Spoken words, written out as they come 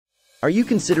Are you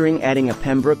considering adding a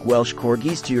Pembroke Welsh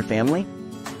Corgis to your family?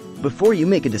 Before you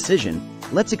make a decision,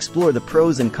 let's explore the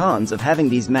pros and cons of having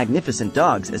these magnificent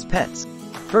dogs as pets.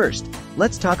 First,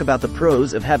 let's talk about the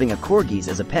pros of having a Corgis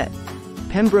as a pet.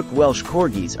 Pembroke Welsh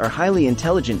Corgis are highly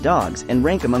intelligent dogs and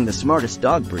rank among the smartest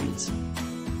dog breeds.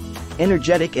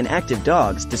 Energetic and active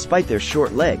dogs despite their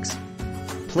short legs.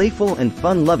 Playful and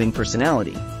fun-loving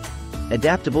personality.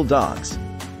 Adaptable dogs.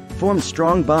 Form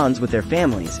strong bonds with their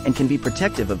families and can be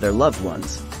protective of their loved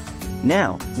ones.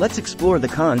 Now, let's explore the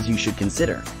cons you should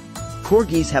consider.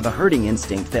 Corgis have a herding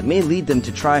instinct that may lead them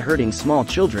to try herding small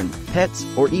children, pets,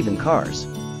 or even cars.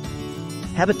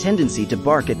 Have a tendency to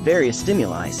bark at various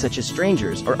stimuli such as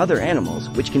strangers or other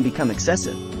animals, which can become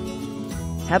excessive.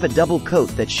 Have a double coat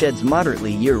that sheds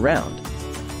moderately year-round.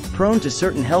 Prone to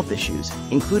certain health issues,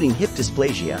 including hip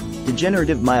dysplasia,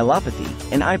 degenerative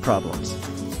myelopathy, and eye problems.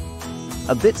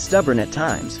 A bit stubborn at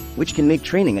times, which can make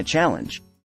training a challenge.